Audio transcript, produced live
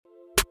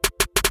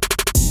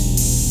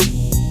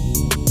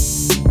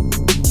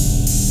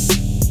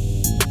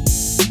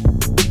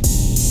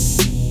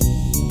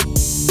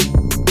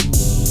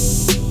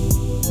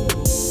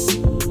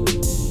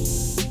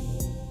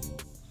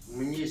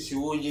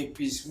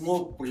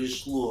письмо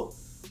пришло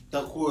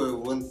такое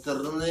в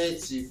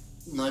интернете,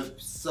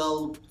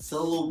 написал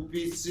целую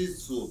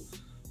петицию,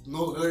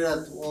 но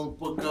говорят, он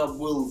пока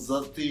был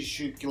за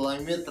 1000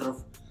 километров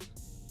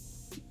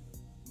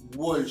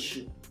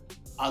больше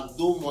от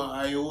дома,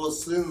 а его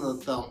сына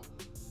там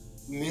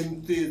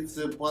менты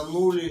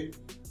цепанули,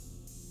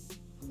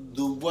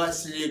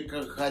 дубасили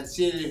как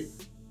хотели,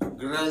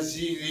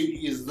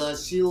 грозили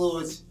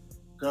изнасиловать,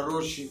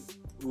 короче,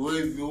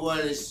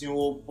 выбивали с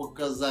него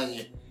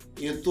показания.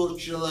 И тот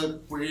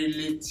человек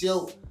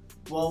прилетел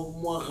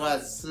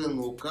помогать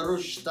сыну.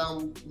 Короче,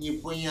 там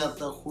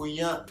непонятная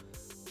хуйня.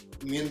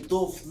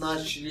 Ментов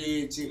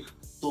начали этих,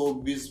 кто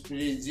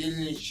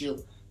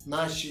беспредельничал,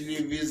 начали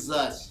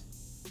вязать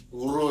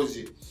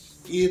вроде.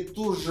 И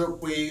тут же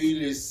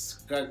появились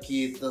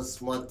какие-то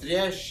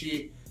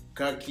смотрящие,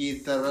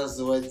 какие-то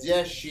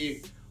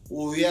разводящие.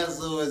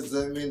 Увязывать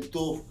за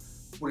ментов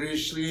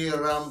пришли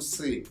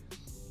рамсы.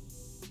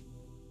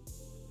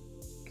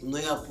 Но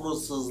я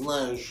просто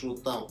знаю, что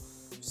там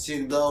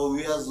всегда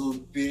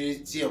увязывают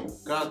перед тем,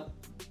 как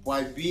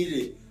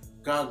побили,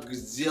 как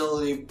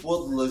сделали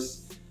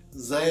подлость.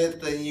 За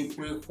это не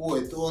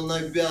приходит. Он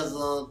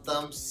обязан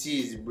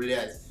отомстить,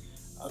 блядь.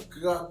 А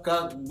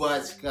как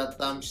батька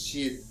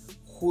отомстит?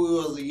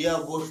 Хуй,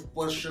 я бы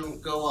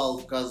пошинковал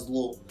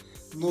козлов.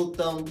 Ну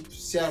там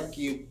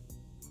всякие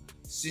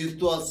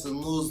ситуации.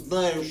 Но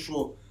знаю,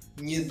 что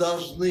не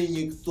должны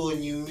никто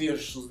не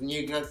вмешиваться.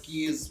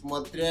 Никакие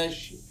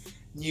смотрящие.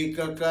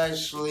 Никакая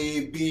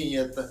шлоебень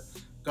это,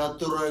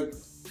 которая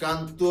в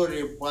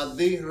конторе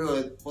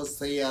подыгрывает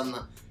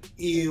постоянно.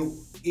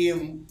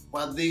 Им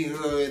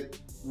подыгрывает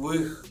в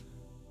их,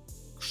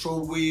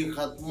 чтобы их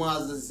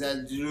отмазать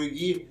от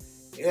других.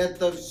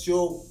 Это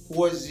все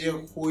козья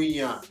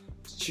хуйня.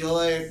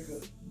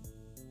 Человека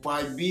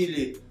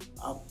побили,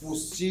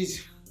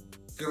 опустить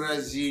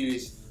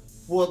грозились,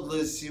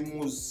 подлость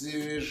ему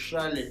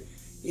совершали.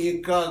 И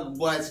как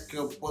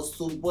батька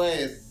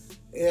поступает,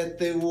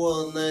 это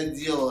его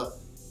дело.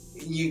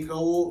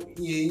 Никого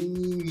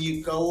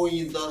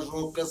не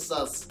должно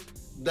касаться.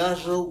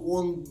 Даже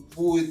он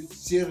будет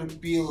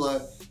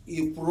терпило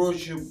и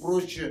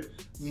прочее,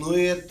 но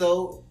это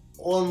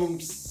он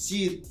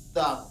мстит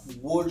так,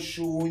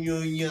 больше у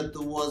него нет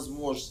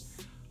возможности.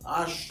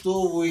 А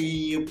что вы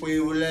не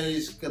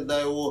появлялись,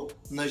 когда его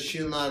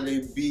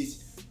начинали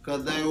бить,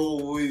 когда его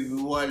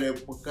выбивали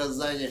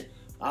показания,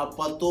 а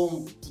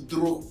потом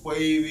вдруг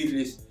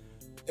появились?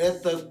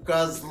 Это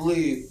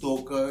козлы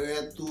только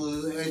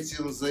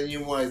этим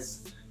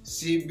занимаются.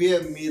 Себе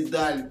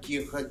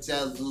медальки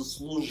хотят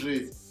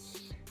заслужить.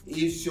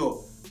 И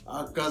все.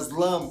 А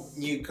козлам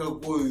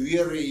никакой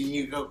веры и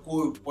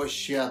никакой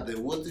пощады.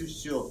 Вот и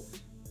все.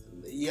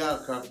 Я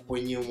как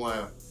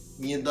понимаю,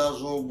 не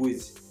должно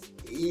быть.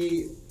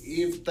 И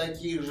в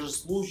таких же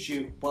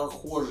случаях,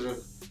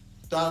 похожих,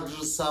 так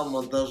же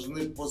само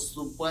должны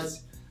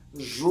поступать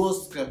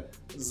жестко.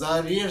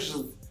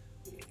 Зарежет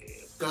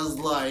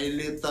козла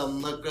или там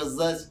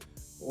наказать,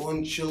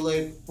 он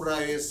человек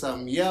вправе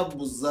сам. Я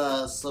бы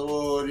за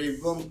своего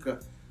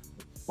ребенка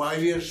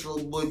повешал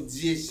бы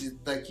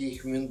 10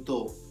 таких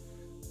ментов.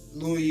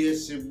 Ну,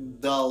 если бы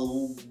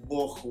дал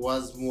Бог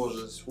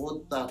возможность.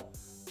 Вот так.